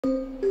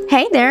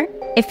Hey there!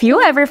 If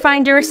you ever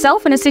find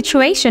yourself in a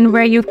situation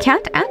where you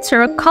can't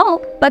answer a call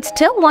but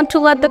still want to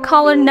let the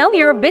caller know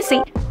you're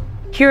busy,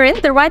 you're in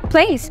the right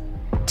place.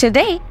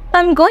 Today,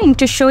 I'm going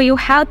to show you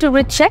how to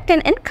reject an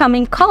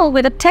incoming call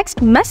with a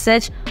text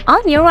message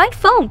on your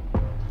iPhone.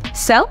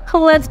 So,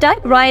 let's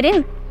dive right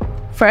in.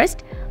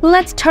 First,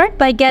 let's start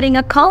by getting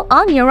a call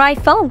on your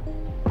iPhone.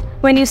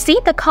 When you see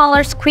the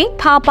caller screen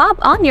pop up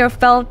on your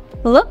phone,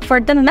 look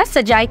for the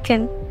message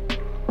icon.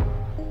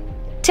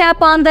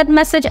 Tap on that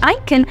message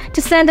icon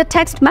to send a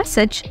text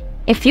message.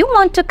 If you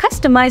want to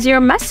customize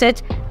your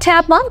message,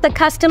 tap on the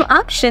Custom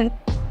option.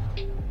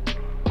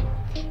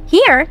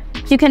 Here,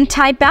 you can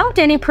type out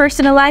any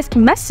personalized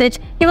message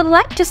you would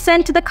like to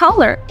send to the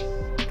caller.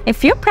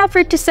 If you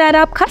prefer to set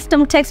up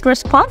custom text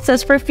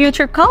responses for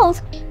future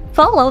calls,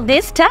 follow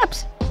these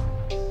steps.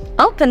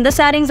 Open the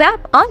Settings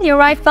app on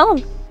your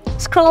iPhone.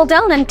 Scroll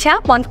down and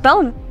tap on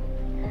Phone.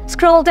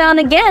 Scroll down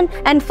again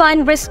and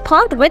find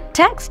Respond with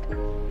Text.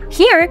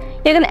 Here,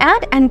 you can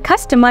add and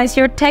customize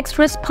your text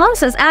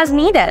responses as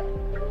needed.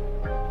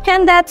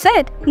 And that's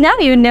it. Now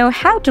you know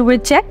how to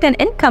reject an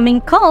incoming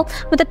call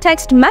with a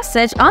text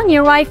message on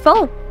your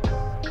iPhone.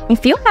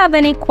 If you have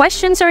any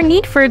questions or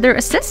need further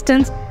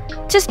assistance,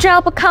 just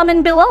drop a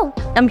comment below.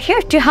 I'm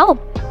here to help.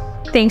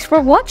 Thanks for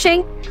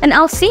watching, and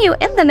I'll see you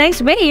in the next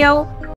video.